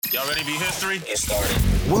Y'all ready to be history? Get started.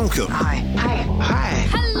 Welcome. Hi.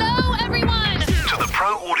 Hello, everyone. To the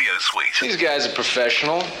Pro Audio Suite. These guys are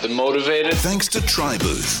professional. They're motivated. Thanks to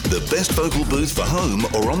TriBooth, the best vocal booth for home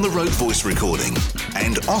or on-the-road voice recording.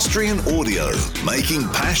 And Austrian Audio, making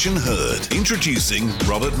passion heard. Introducing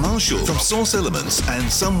Robert Marshall from Source Elements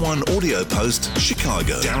and Someone Audio Post,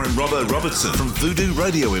 Chicago. Darren Robbo Robertson from Voodoo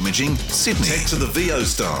Radio Imaging, Sydney. Tech to the VO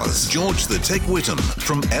Stars, George the Tech Whittam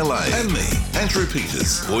from LA. And me, Andrew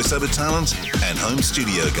Peters, voiceover talent and home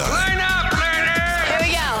studio guy. Line up, learner! Here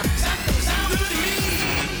we go.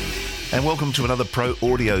 And welcome to another Pro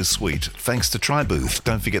Audio Suite. Thanks to TriBooth.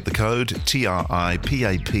 Don't forget the code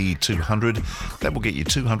TRIPAP200. That will get you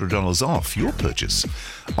 $200 off your purchase.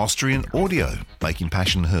 Austrian Audio, making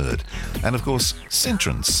passion heard. And of course,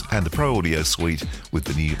 Centrance and the Pro Audio Suite with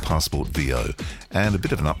the new Passport VO. And a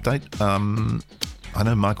bit of an update. I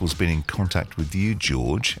know Michael's been in contact with you,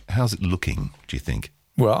 George. How's it looking, do you think?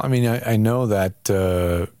 Well, I mean, I know that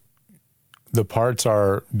the parts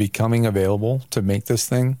are becoming available to make this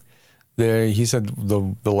thing. He said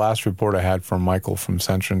the last report I had from Michael from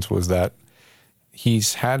Centrance was that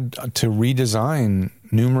he's had to redesign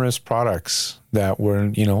numerous products that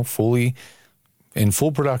were, fully in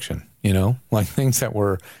full production, like things that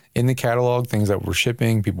were in the catalog, things that were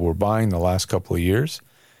shipping, people were buying the last couple of years.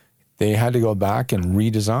 They had to go back and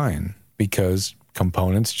redesign because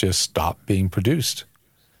components just stopped being produced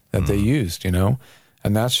that they used,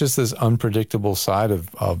 And that's just this unpredictable side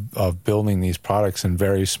of building these products in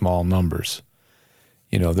very small numbers.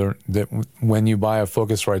 When you buy a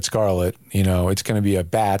Focusrite Scarlett, it's going to be a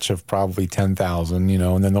batch of probably 10,000,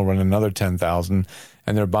 and then they'll run another 10,000,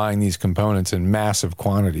 and they're buying these components in massive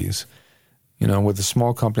quantities. With a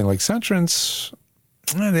small company like Centrance,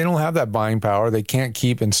 they don't have that buying power. They can't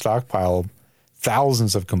keep in stockpile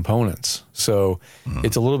thousands of components. So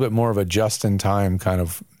it's a little bit more of a just-in-time kind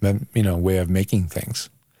of, way of making things.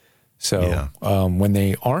 So when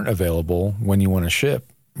they aren't available, when you want to ship,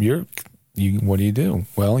 what do?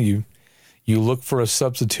 Well, you look for a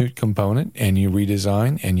substitute component and you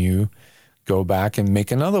redesign and you go back and make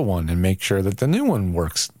another one and make sure that the new one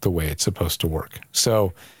works the way it's supposed to work.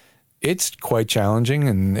 So it's quite challenging,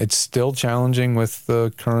 and it's still challenging with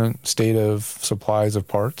the current state of supplies of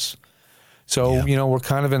parts. So, we're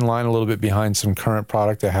kind of in line a little bit behind some current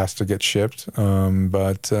product that has to get shipped.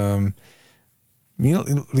 But the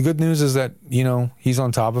good news is that, he's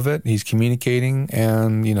on top of it. He's communicating,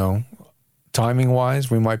 and,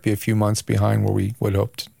 timing-wise, we might be a few months behind where we would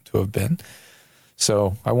hope to have been.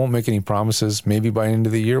 So I won't make any promises. Maybe by the end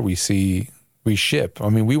of the year we ship. I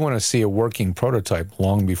mean, we want to see a working prototype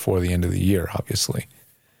long before the end of the year, obviously.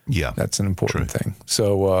 Yeah. That's an important thing.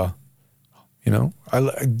 So,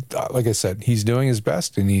 like I said, he's doing his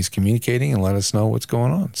best and he's communicating and letting us know what's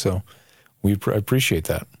going on. So we appreciate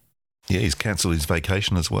that. Yeah, he's cancelled his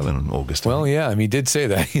vacation as well in August. Well, yeah, I mean, he did say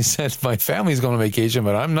that. He said, my family's going on vacation,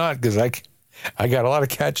 but I'm not because I got a lot of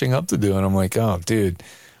catching up to do. And I'm like, oh, dude.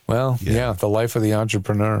 Well, the life of the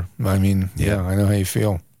entrepreneur. I mean, I know how you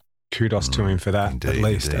feel. Kudos to him for that, at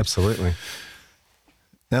least. Indeed. Absolutely.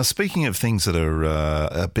 Now, speaking of things that are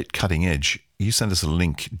a bit cutting edge, you sent us a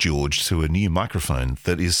link, George, to a new microphone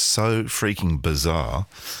that is so freaking bizarre.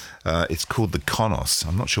 It's called the Konos.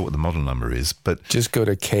 I'm not sure what the model number is, but... Just go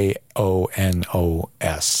to KONOS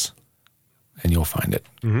and you'll find it.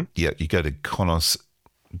 Mm-hmm. Yeah, you go to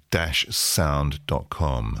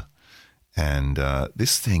konos-sound.com. And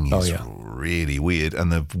this thing is really weird.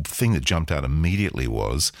 And the thing that jumped out immediately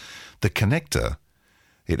was the connector.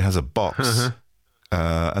 It has a box,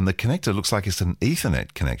 and the connector looks like it's an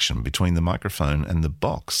Ethernet connection between the microphone and the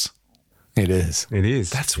box. It is. It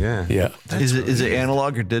is. That's Is it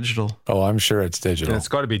analog or digital? Oh, I'm sure it's digital. Yeah, it's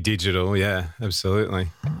got to be digital. Yeah, absolutely.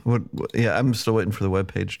 I'm still waiting for the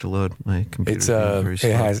webpage to load. My computer. It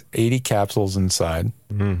has 80 capsules inside.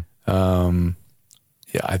 Mm-hmm.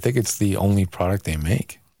 Yeah, I think it's the only product they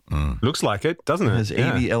make. Looks like it, doesn't it? It has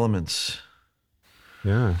 80 elements.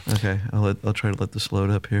 Yeah. Okay, I'll try to let this load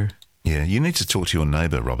up here. Yeah, you need to talk to your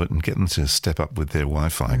neighbour, Robert, and get them to step up with their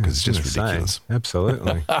Wi-Fi because it's just ridiculous.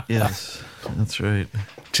 Absolutely. Yes, that's right.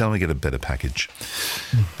 Tell them to get a better package.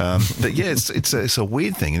 But yeah, it's a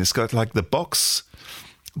weird thing, and it's got like the box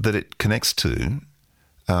that it connects to.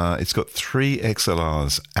 It's got 3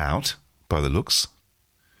 XLRs out by the looks.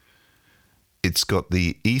 It's got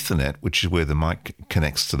the Ethernet, which is where the mic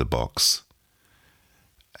connects to the box.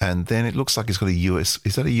 And then it looks like it's got a US.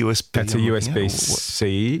 Is that a USB? That's a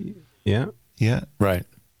USB-C. Yeah. Yeah. Right.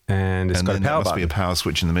 And it's got a power must be a power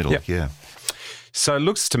switch in the middle. Yep. Yeah. So it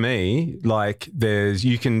looks to me like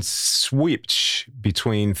you can switch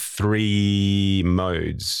between 3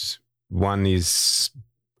 modes. One is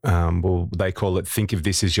they call it, think of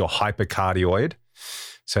this as your hypercardioid.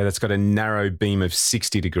 So that's got a narrow beam of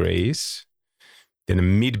 60 degrees, then a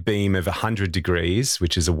mid beam of 100 degrees,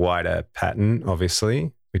 which is a wider pattern,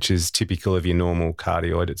 obviously, which is typical of your normal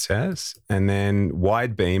cardioid, it says, and then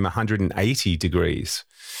wide beam 180 degrees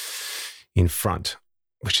in front,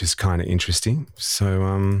 which is kind of interesting.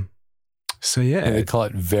 So yeah. And they call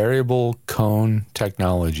it variable cone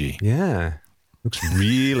technology. Yeah. Looks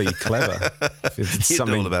really clever. It's You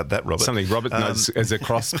know all about that, Robert. Something Robert knows has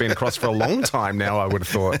been across for a long time now, I would have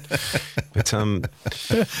thought. But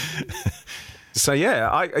so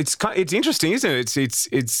yeah, it's interesting, isn't it?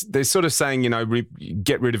 It's they're sort of saying,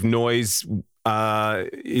 get rid of noise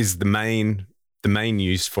is the main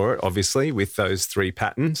use for it, obviously, with those three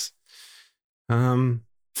patterns.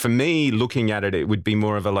 For me, looking at it, it would be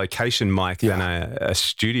more of a location mic than a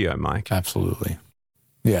studio mic. Absolutely.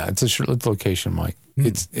 Yeah, it's a location mic.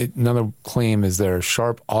 Another claim is their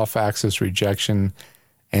sharp off-axis rejection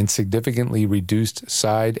and significantly reduced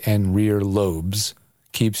side and rear lobes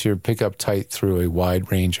keeps your pickup tight through a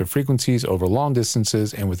wide range of frequencies over long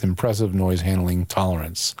distances and with impressive noise handling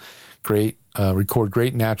tolerance. Record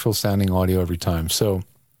great natural sounding audio every time. So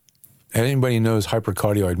anybody knows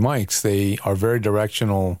hypercardioid mics, they are very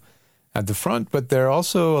directional at the front, but they're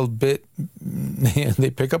also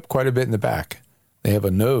they pick up quite a bit in the back. They have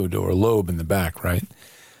a node or a lobe in the back, right?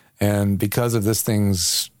 And because of this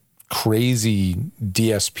thing's crazy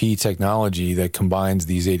DSP technology that combines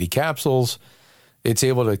these 80 capsules, it's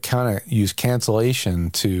able to kind of use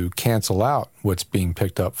cancellation to cancel out what's being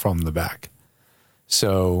picked up from the back.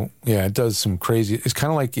 So, yeah, it does some crazy... It's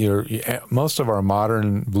kind of like most of our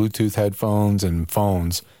modern Bluetooth headphones and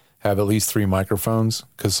phones have at least 3 microphones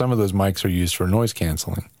because some of those mics are used for noise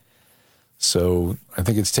canceling. So I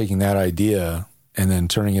think it's taking that idea and then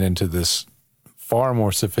turning it into this far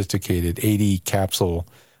more sophisticated 80 capsule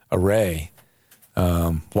array.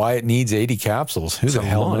 Why it needs 80 capsules? Who the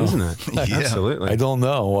hell knows? Isn't it? Yeah. Absolutely. I don't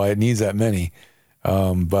know why it needs that many.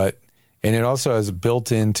 And it also has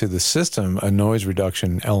built into the system a noise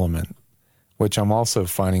reduction element, which I'm also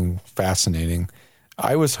finding fascinating.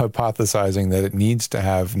 I was hypothesizing that it needs to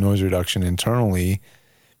have noise reduction internally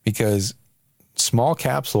because small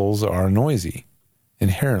capsules are noisy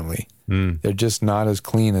inherently. They're just not as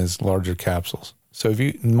clean as larger capsules. So if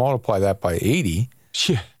you multiply that by 80,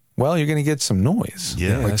 well, you're going to get some noise,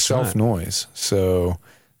 like self-noise. So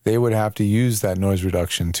they would have to use that noise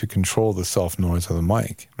reduction to control the self-noise of the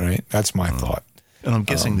mic, right? That's my thought. And I'm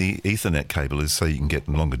guessing the Ethernet cable is so you can get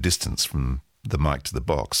longer distance from the mic to the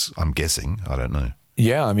box. I'm guessing. I don't know.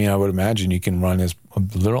 Yeah, I mean, I would imagine you can run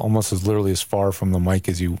almost as literally as far from the mic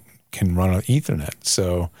as you can run on Ethernet.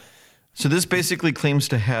 So this basically claims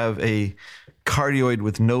to have a cardioid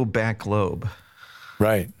with no back lobe.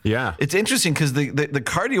 right. Yeah. It's interesting because the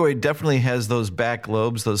cardioid definitely has those back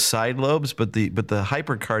lobes, those side lobes, but the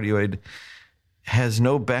hypercardioid has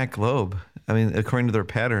no back lobe. I mean, according to their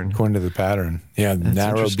pattern. According to the pattern. Yeah, That's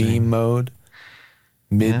narrow interesting. beam mode,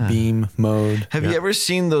 mid-beam mode. Have you ever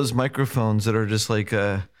seen those microphones that are just like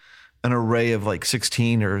an array of like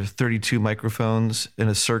 16 or 32 microphones in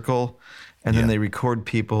a circle? And then they record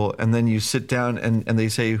people, and then you sit down and they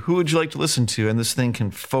say, who would you like to listen to? And this thing can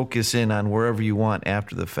focus in on wherever you want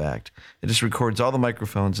after the fact. It just records all the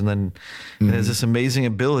microphones, and then it has this amazing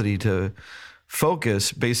ability to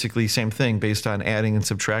focus, basically same thing, based on adding and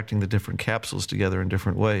subtracting the different capsules together in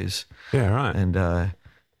different ways. Yeah, right. And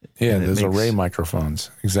There's array microphones.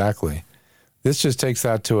 Exactly. This just takes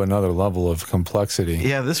that to another level of complexity.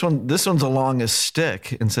 yeah, this one's along a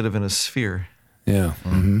stick instead of in a sphere. Yeah.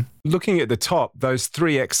 Mm-hmm. Looking at the top, those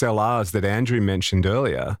 3 XLRs that Andrew mentioned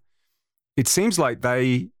earlier, it seems like are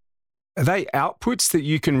they outputs that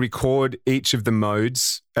you can record each of the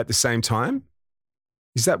modes at the same time?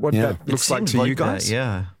 Is that what that looks like to you guys?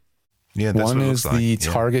 Yeah. Yeah, that's One what it is looks like. the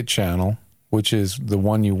Yeah. target channel, which is the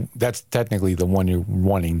one that's technically the one you're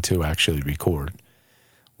wanting to actually record.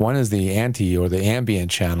 One is the or the ambient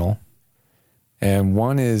channel, and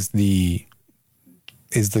one is the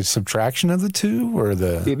subtraction of the two, or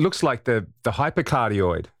the... It looks like the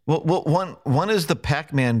hypercardioid. Well, one is the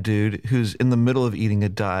Pac-Man dude who's in the middle of eating a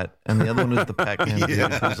dot, and the other one is the Pac-Man dude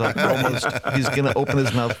who's like he's going to open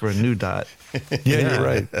his mouth for a new dot. Yeah, you're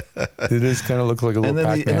right. It is kind of look like a little And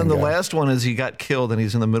then, Pac-Man the guy. last one is he got killed and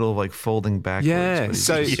he's in the middle of like folding backwards. Yeah, but he's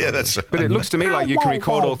so just Yeah, sort of- that's right. but it looks to me like you can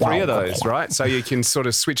record all 3 of those, right? So you can sort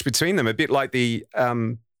of switch between them, a bit like the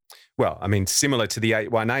similar to the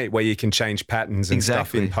 818, where you can change patterns and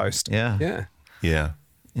stuff in Exactly. post. Yeah. Yeah. Yeah.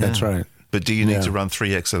 That's right. But do you need to run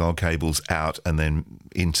 3 XLR cables out and then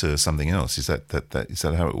into something else? Is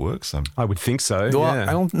that how it works? I would think so. Well, yeah.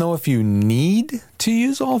 I don't know if you need to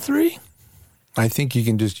use all 3. I think you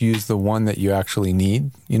can just use the one that you actually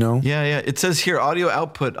need, you know? Yeah. It says here, audio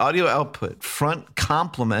output, front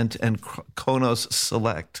complement and Konos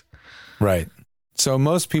select. Right. So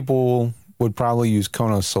most people would probably use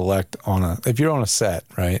Konos select if you're on a set,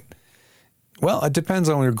 right? Well, it depends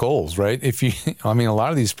on your goals, right? A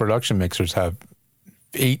lot of these production mixers have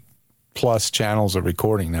 8+ channels of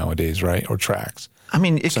recording nowadays, right? Or tracks. I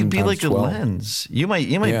mean, it could be Sometimes like 12. a lens. You might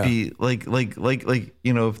be like,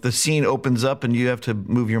 if the scene opens up and you have to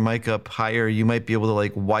move your mic up higher, you might be able to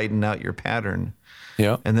like widen out your pattern.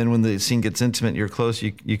 Yeah. And then when the scene gets intimate, you're close,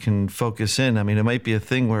 you can focus in. I mean, it might be a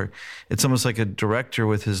thing where it's almost like a director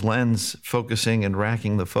with his lens focusing and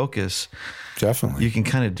racking the focus. Definitely. You can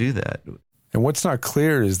kind of do that. And what's not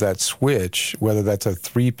clear is that switch, whether that's a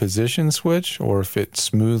 3-position switch or if it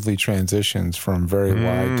smoothly transitions from very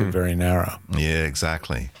wide to very narrow. Yeah,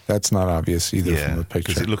 exactly. That's not obvious either from the picture.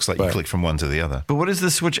 Because it looks like you click from one to the other. But what is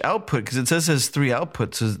the switch output? Because it says it has 3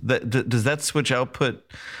 outputs. Does that switch output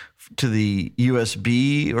to the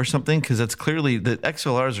USB or something? Because that's clearly, the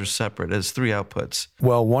XLRs are separate as 3 outputs.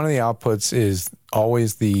 Well, one of the outputs is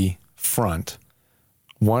always the front.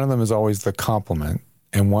 One of them is always the complement.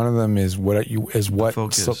 And one of them is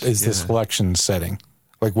the selection setting,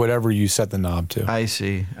 like whatever you set the knob to. I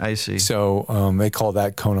see. So they call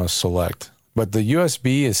that Konos Select. But the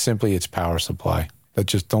USB is simply its power supply.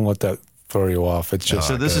 Just don't let that throw you off. It's just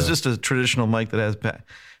so this is just a traditional mic that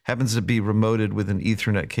happens to be remoted with an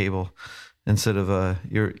Ethernet cable instead of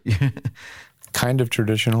your kind of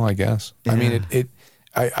traditional, I guess. Yeah. I mean,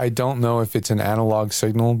 I don't know if it's an analog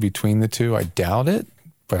signal between the two. I doubt it,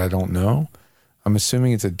 but I don't know. I'm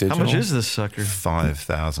assuming it's a digital. How much is this sucker?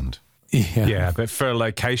 5,000. Yeah, but for a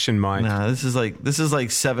location mic. No, this is like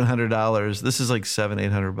 $700. This is like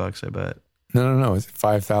 $700-800, I bet. No, it's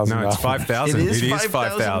 $5,000. No, it's 5,000. It is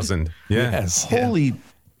 5,000. Yeah. Yes. Holy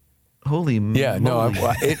yeah, moly. no,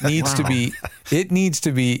 it needs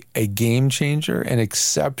to be a game changer and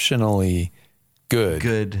exceptionally good.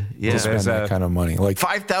 Yeah. To spend that kind of money. Like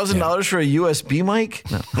 $5,000 for a USB mic?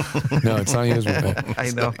 No, it's not USB. I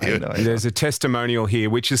know. There's a testimonial here,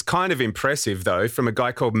 which is kind of impressive, though, from a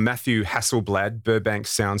guy called Matthew Hasselblad, Burbank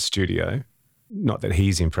Sound Studio. Not that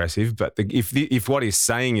he's impressive, but if what he's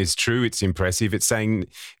saying is true, it's impressive. It's saying,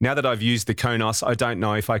 now that I've used the Konos, I don't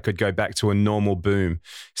know if I could go back to a normal boom.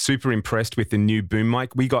 Super impressed with the new boom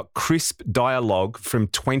mic. We got crisp dialogue from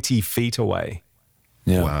 20 feet away.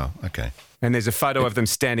 Yeah. Wow. Okay. And there's a photo of them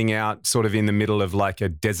standing out sort of in the middle of like a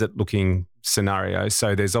desert-looking scenario.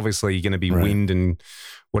 So there's obviously going to be wind and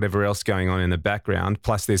whatever else going on in the background.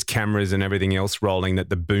 Plus there's cameras and everything else rolling that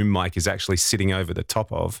the boom mic is actually sitting over the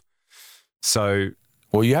top of. So,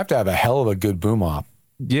 well, you have to have a hell of a good boom op.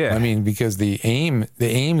 Yeah. I mean, because the aim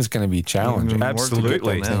is going to be challenging.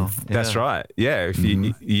 Absolutely. That's right. Yeah. If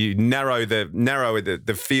you narrow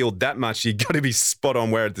the field that much, you got to be spot on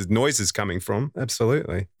where the noise is coming from.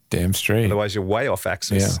 Absolutely. Damn straight. Otherwise you're way off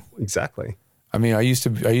axis. Yeah. Exactly. I mean, I used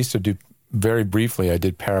to do very briefly, I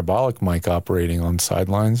did parabolic mic operating on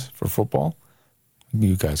sidelines for football.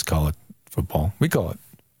 You guys call it football. We call it.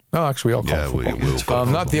 No, actually, we all call it football.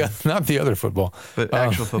 Not the other football, but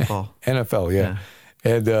actual football. NFL, yeah.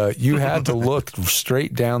 And you had to look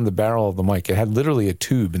straight down the barrel of the mic. It had literally a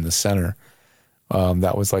tube in the center.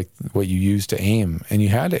 That was like what you used to aim, and you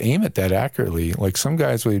had to aim it that accurately. Like some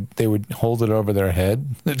guys would hold it over their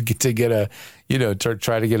head to get a,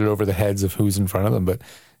 try to get it over the heads of who's in front of them. But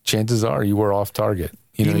chances are you were off target.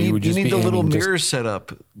 You would just need be the little mirror set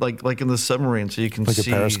up, like in the submarine, so you can see. Like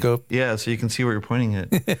a periscope? Yeah, so you can see where you're pointing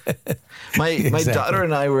it. My daughter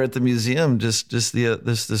and I were at the museum just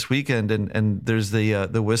this weekend, and there's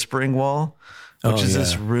the whispering wall, which is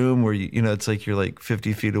this room where it's like you're like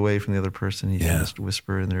 50 feet away from the other person. You can just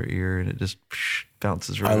whisper in their ear, and it just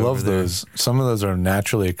bounces right over there. I love those. Some of those are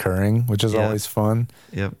naturally occurring, which is always fun.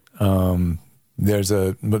 Yep. There's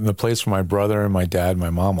the place where my brother and my dad and my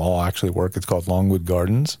mom all actually work. It's called Longwood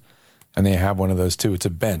Gardens, and they have one of those too. It's a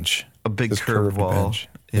bench, a big curved wall. Bench.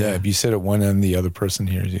 Yeah, if you sit at one end, the other person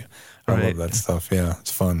hears you. I love that stuff. Yeah,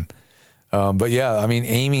 it's fun. But yeah, I mean,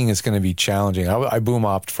 aiming is going to be challenging. I boom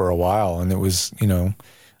opt for a while, and it was,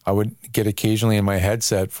 I would get occasionally in my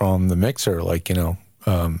headset from the mixer, like, you're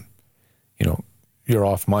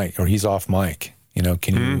off mic or he's off mic.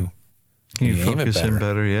 Can you focus him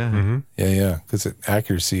better? Yeah. Mm-hmm. Yeah. Because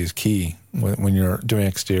accuracy is key when you're doing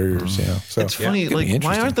exteriors. Yeah. So it's funny. Like,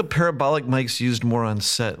 why aren't the parabolic mics used more on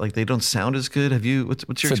set? Like, they don't sound as good. Have you?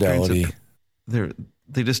 What's your fidelity? Experience?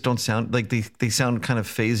 they just don't sound like they sound kind of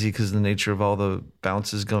phasey because of the nature of all the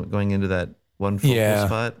bounces going into that one focal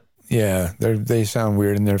spot. Yeah, they sound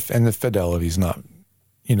weird, and the fidelity's not.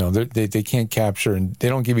 They can't capture, and they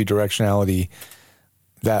don't give you directionality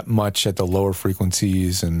that much at the lower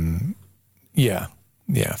frequencies, and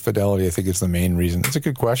fidelity I think is the main reason. It's a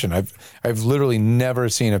good question. I've literally never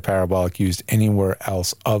seen a parabolic used anywhere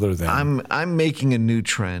else other than. I'm making a new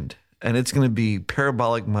trend, and it's going to be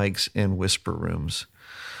parabolic mics in whisper rooms.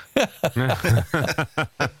 We're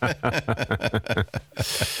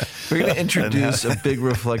going to introduce a big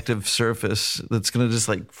reflective surface that's going to just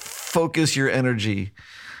like focus your energy,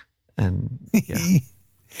 and it's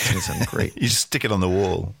going to sound great. You just stick it on the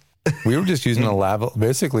wall. We were just using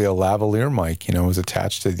basically a lavalier mic. It was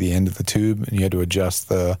attached to the end of the tube, and you had to adjust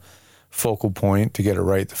the focal point to get it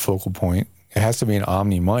right. The focal point. It has to be an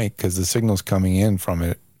omni mic because the signal's coming in from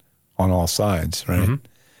it on all sides, right? Mm-hmm.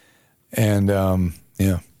 And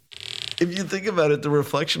if you think about it, the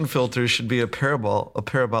reflection filter should be a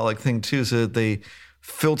parabolic thing too, so that they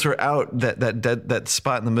filter out that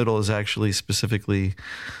spot in the middle is actually specifically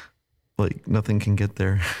like nothing can get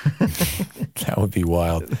there. That would be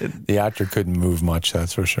wild. The actor couldn't move much,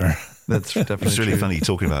 that's for sure. That's definitely It's really true. funny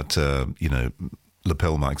talking about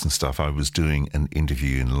lapel mics and stuff. I was doing an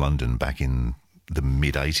interview in London back in the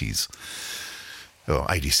mid 80s.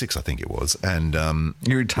 86 I think it was. And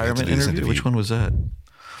Your retirement we had to do this interview? Which one was that?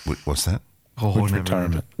 What's that? Which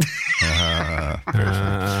retirement?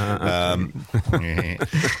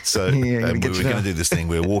 So we were going to do this thing.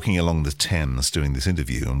 We were walking along the Thames doing this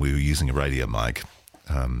interview, and we were using a radio mic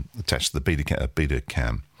attached to the beta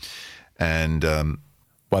cam. And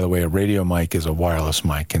by the way, a radio mic is a wireless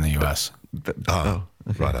mic in the U.S. Okay.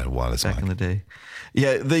 Right, a wireless Back mic. in the day.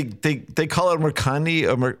 Yeah, they call it Mercani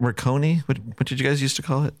or Merconi. What did you guys used to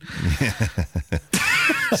call it?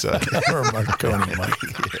 So, Or a Marconi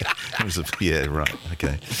mic. right,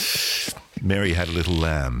 okay. Mary had a little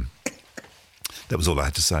lamb. That was all I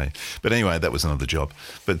had to say. But anyway, that was another job.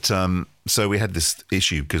 But so we had this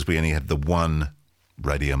issue because we only had the one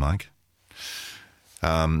radio mic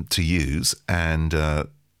to use, and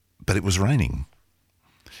but it was raining.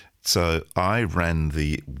 So I ran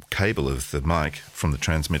the cable of the mic from the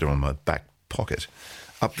transmitter on my back pocket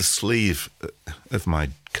up the sleeve of my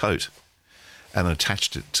coat and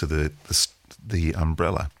attached it to the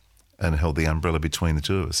umbrella and held the umbrella between the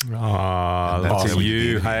two of us. Oh, look at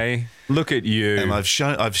you, hey. Look at you. And I've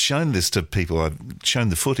shown this to people. I've shown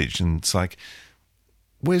the footage, and it's like,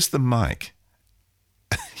 where's the mic?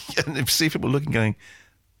 And you see people looking, going,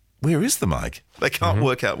 where is the mic? They can't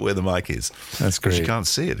work out where the mic is. That's Because you great. can't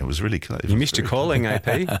see it. It was really close. You missed your calling, AP.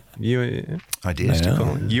 I did.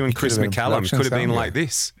 You and Chris could have been McCallum production could have been sound like guy.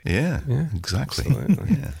 this. Yeah, exactly.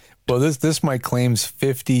 Absolutely. Yeah. Well, this mic claims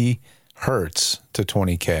 50 hertz to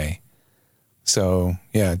 20K. So,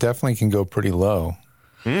 yeah, it definitely can go pretty low.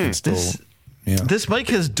 It's still, This mic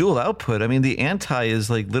has dual output. I mean, the anti is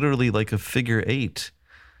like literally like a figure eight,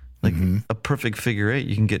 like a perfect figure eight.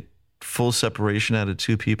 You can get full separation out of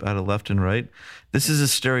two peep out of left and right. This is a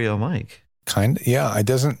stereo mic. kind of, yeah. It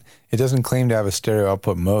doesn't claim to have a stereo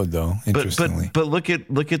output mode though. Interestingly, But look at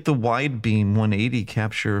the wide beam 180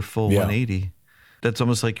 capture full 180. That's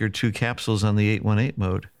almost like your two capsules on the 818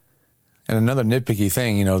 mode. and another nitpicky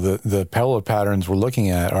thing, the polar patterns we're looking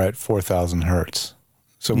at are at 4,000 hertz.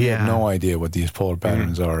 So we have no idea what these polar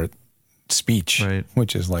patterns are at speech,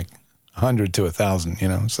 which is like 100 to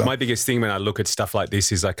 1,000, So My biggest thing when I look at stuff like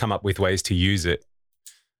this is I come up with ways to use it.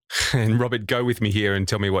 And Robert, go with me here and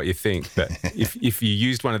tell me what you think. But if you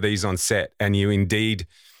used one of these on set and you indeed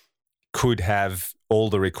could have all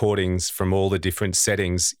the recordings from all the different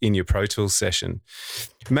settings in your Pro Tools session,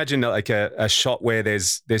 imagine like a shot where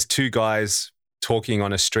there's two guys talking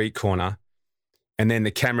on a street corner, and then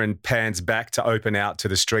the camera pans back to open out to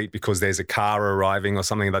the street because there's a car arriving or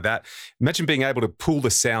something like that. Imagine being able to pull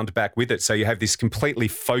the sound back with it, so you have this completely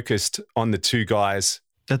focused on the two guys.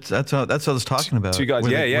 That's what I was talking about. Two guys,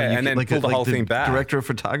 and then pull the whole thing back. Director of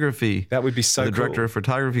photography. That would be so The cool. director of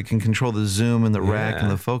photography can control the zoom and the rack and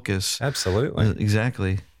the focus. Absolutely.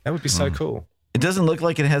 Exactly. That would be so cool. It doesn't look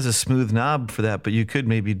like it has a smooth knob for that, but you could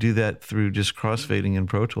maybe do that through just crossfading in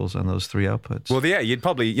Pro Tools on those three outputs. Well, yeah,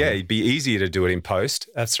 it'd be easier to do it in post.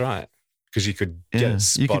 That's right. Because you could get it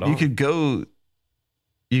spot on. You could go.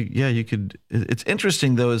 You could. It's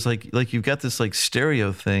interesting though. Is like you've got this like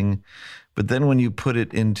stereo thing, but then when you put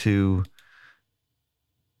it into,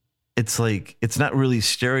 it's like it's not really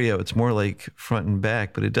stereo. It's more like front and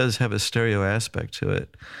back, but it does have a stereo aspect to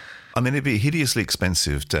it. I mean, it'd be hideously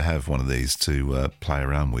expensive to have one of these to play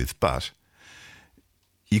around with, but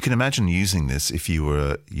You can imagine using this if you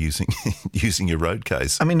were using your road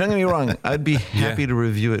case. I mean, don't get me wrong. I'd be happy to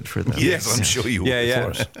review it for them. Yes, I'm sure you would. Yeah. Of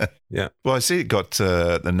course. Yeah. Well, I see it got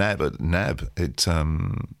the NAB at NAB. It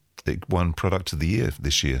won Product of the Year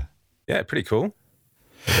this year. Yeah, pretty cool.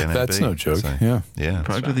 NAB, That's no joke. so, Yeah.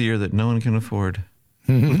 Product of the year that no one can afford.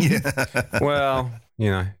 Well,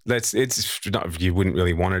 it's not, you wouldn't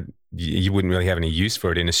really want it. You wouldn't really have any use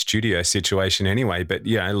for it in a studio situation anyway. But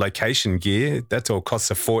location gear, that's all costs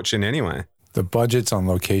a fortune anyway. The budgets on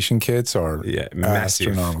location kits are massive.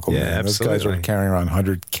 astronomical. Yeah, man. Those guys are absolutely. carrying around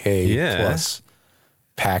 100K Yeah. plus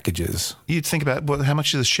packages. You'd think about how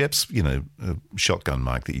much is a Shep's, shotgun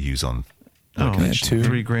mic that you use on Oh, location?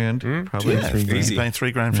 $3,000 probably. Yeah, $3,000. you're paying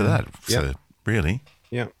 $3,000 for that. So really,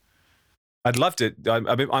 Yeah. I'd love to.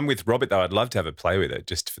 I'm with Robert though. I'd love to have a play with it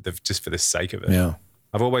just for the sake of it. Yeah.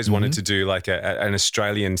 I've always wanted to do like an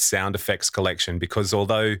Australian sound effects collection because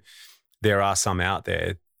although there are some out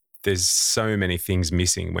there, there's so many things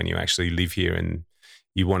missing when you actually live here and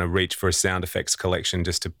you want to reach for a sound effects collection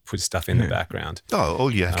just to put stuff in the background. oh,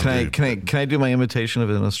 all you have to do. Can I do my imitation of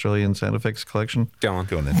an Australian sound effects collection? Go on.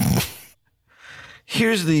 Go on then.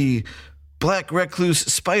 Here's the black recluse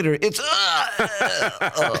spider. It's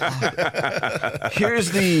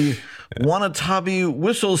here's the Wanatabi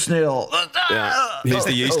whistle snail. He's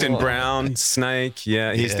the eastern brown snake.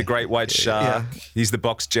 Yeah. He's the great white shark. He's the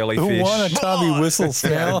box jellyfish. Wanatabi whistle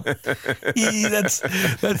snail. That's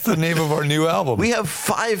the name of our new album. We have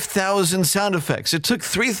 5,000 sound effects. It took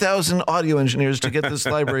 3,000 audio engineers to get this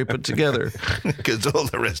library put together. Because all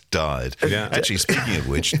the rest died. Yeah. Actually, speaking of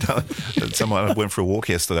which, I went for a walk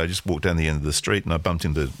yesterday. I just walked down the end of the street and I bumped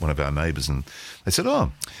into one of our neighbours and they said,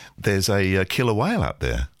 "Oh, there's a killer whale out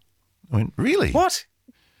there." I went, "Really?" What?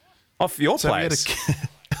 Off your So we had place?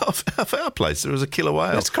 off our place, there was a killer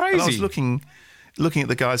whale. That's And I was crazy. looking at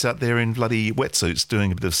the guys out there in bloody wetsuits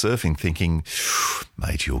doing a bit of surfing, thinking,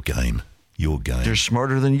 "Mate, your game. They're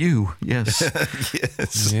smarter than you. Yes.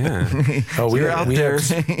 Yes. Yeah. You're out there.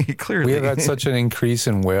 Clearly. We have had such an increase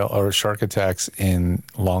in whale or shark attacks in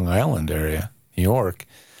Long Island area, New York,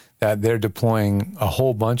 that they're deploying a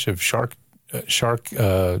whole bunch of shark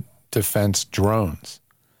defense drones.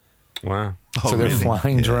 Wow. So they're really?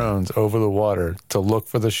 flying Yeah. drones over the water to look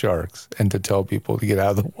for the sharks and to tell people to get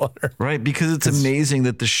out of the water. Right, because it's amazing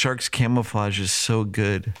that the shark's camouflage is so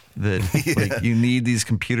good that like you need these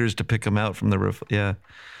computers to pick them out from the roof. Yeah.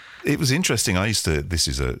 It was interesting. This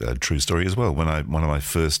is a true story as well. One of my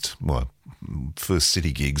first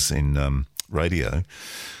city gigs in radio,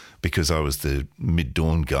 because I was the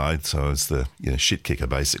mid-dawn guy, so I was the shit kicker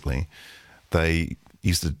basically. They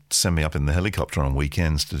used to send me up in the helicopter on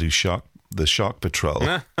weekends to do the shark patrol.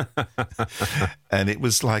 And it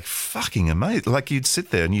was like fucking amazing. Like you'd sit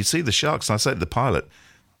there and you'd see the sharks. And I say to the pilot,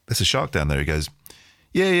 "There's a shark down there." He goes,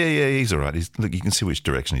 Yeah, he's all right. Look, you can see which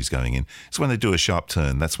direction he's going in. So when they do a sharp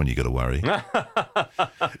turn, that's when you got to worry.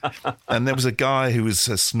 And there was a guy who was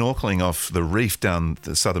snorkeling off the reef down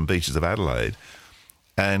the southern beaches of Adelaide,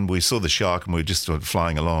 and we saw the shark and we were just sort of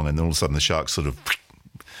flying along, and then all of a sudden the shark sort of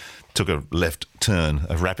took a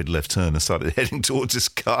rapid left turn and started heading towards this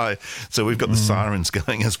guy. So we've got the sirens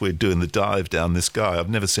going as we're doing the dive down this guy. I've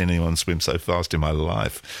never seen anyone swim so fast in my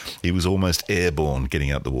life. He was almost airborne getting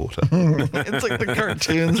out the water. It's like the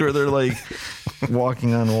cartoons where they're like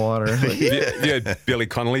walking on water. Like, Yeah, Billy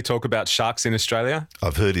Connolly talk about sharks in Australia.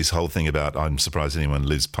 I've heard his whole thing about, I'm surprised anyone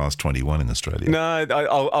lives past 21 in Australia. No,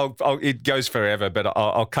 it goes forever, but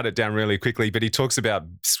I'll cut it down really quickly. But he talks about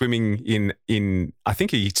swimming in I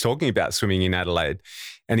think he's talking about swimming in Adelaide.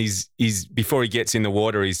 And he's before he gets in the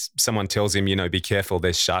water, someone tells him, be careful,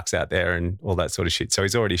 there's sharks out there and all that sort of shit. So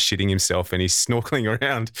he's already shitting himself and he's snorkeling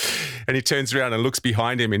around, and he turns around and looks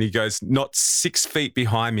behind him and he goes, not 6 feet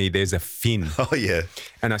behind me, there's a fin. Oh, yeah.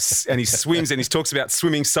 And he swims, and he talks about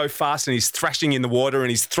swimming so fast, and he's thrashing in the water and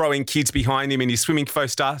he's throwing kids behind him, and he's swimming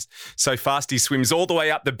so fast he swims all the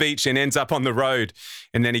way up the beach and ends up on the road.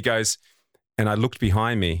 And then he goes, and I looked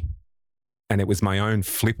behind me and it was my own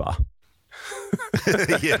flipper.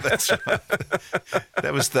 Yeah, that's right.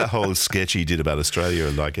 That was the whole sketch he did about Australia.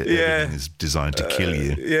 Like everything is designed to kill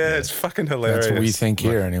you. Yeah, it's fucking hilarious. That's what we think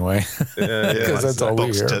here anyway. Because that's all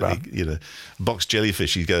we hear about. Box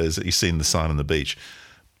jellyfish. He's seen the sign on the beach.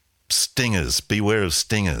 Stingers, beware of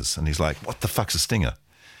stingers. And he's like, what the fuck's a stinger?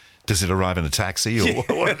 Does it arrive in a taxi, or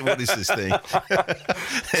what is this thing?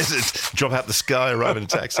 Does it drop out the sky, arrive in a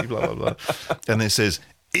taxi, blah, blah, blah. And then it says,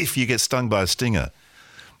 if you get stung by a stinger,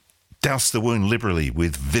 douse the wound liberally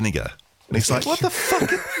with vinegar. And he's like, what the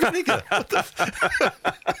fuck is vinegar? What the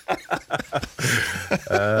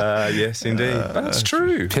Yes, indeed. But it's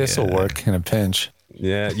true. Piss will work in a pinch.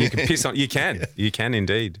 Yeah, you can piss on. You can. You can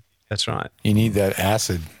indeed. That's right. You need that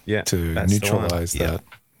acid to that's the neutralize one. that.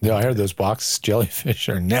 Yeah, I heard those box jellyfish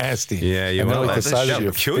are nasty. Yeah, you and they're are. like the size of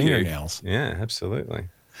your kill fingernails. you. Yeah, absolutely.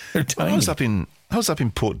 They're tiny. I was up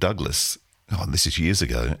in Port Douglas. Oh, this is years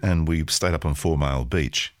ago, and we stayed up on 4 Mile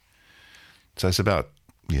Beach. So it's about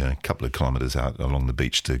a couple of kilometres out along the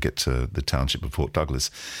beach to get to the township of Port Douglas.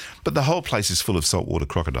 But the whole place is full of saltwater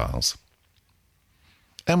crocodiles.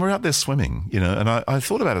 And we're out there swimming, and I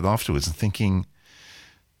thought about it afterwards and thinking,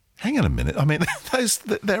 hang on a minute. I mean,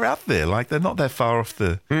 they're out there, like they're not that far off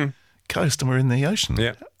the coast, and we're in the ocean.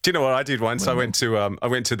 Yeah. Do you know what I did once? I went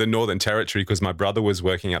to the Northern Territory because my brother was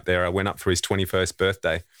working up there. I went up for his 21st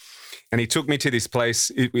birthday, and he took me to this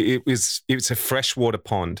place. It was a freshwater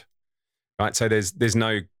pond, right? So there's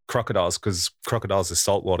no crocodiles because crocodiles are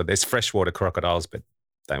saltwater. There's freshwater crocodiles, but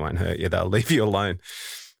they won't hurt you. They'll leave you alone.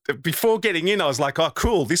 Before getting in, I was like, "Oh,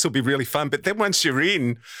 cool, this will be really fun." But then once you're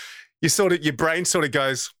in, your brain sort of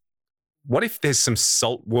goes, what if there's some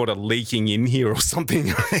salt water leaking in here or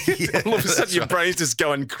something? All of a sudden your brain's just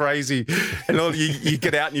going crazy, and you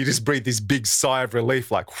get out and you just breathe this big sigh of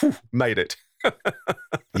relief, like, whew, made it.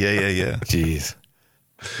 Yeah. Jeez.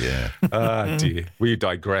 Yeah. Dear. We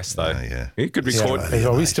digress, though. Yeah. You could record. Yeah,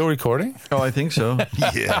 are we still recording? Oh, I think so.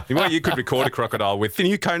 Yeah. Well, you could record a crocodile with the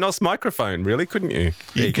new Konos microphone, really, couldn't you?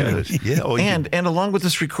 You could. Yeah. Or And along with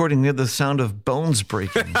this recording, we had the sound of bones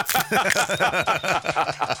breaking.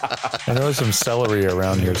 I know there's some celery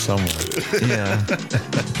around here somewhere. Yeah.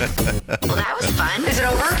 Well, that was fun. Is it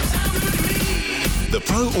over? The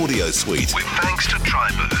Pro Audio Suite, with thanks to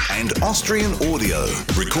TriBooth and Austrian Audio,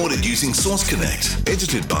 recorded using Source Connect,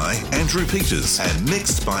 edited by Andrew Peters and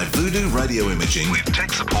mixed by Voodoo Radio Imaging, with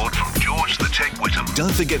tech support from George the Tech Whittam.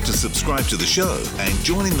 Don't forget to subscribe to the show and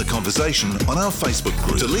join in the conversation on our Facebook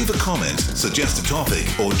group. To leave a comment, suggest a topic,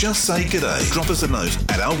 or just say g'day, drop us a note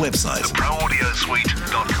at our website,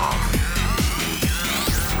 theproaudiosuite.com.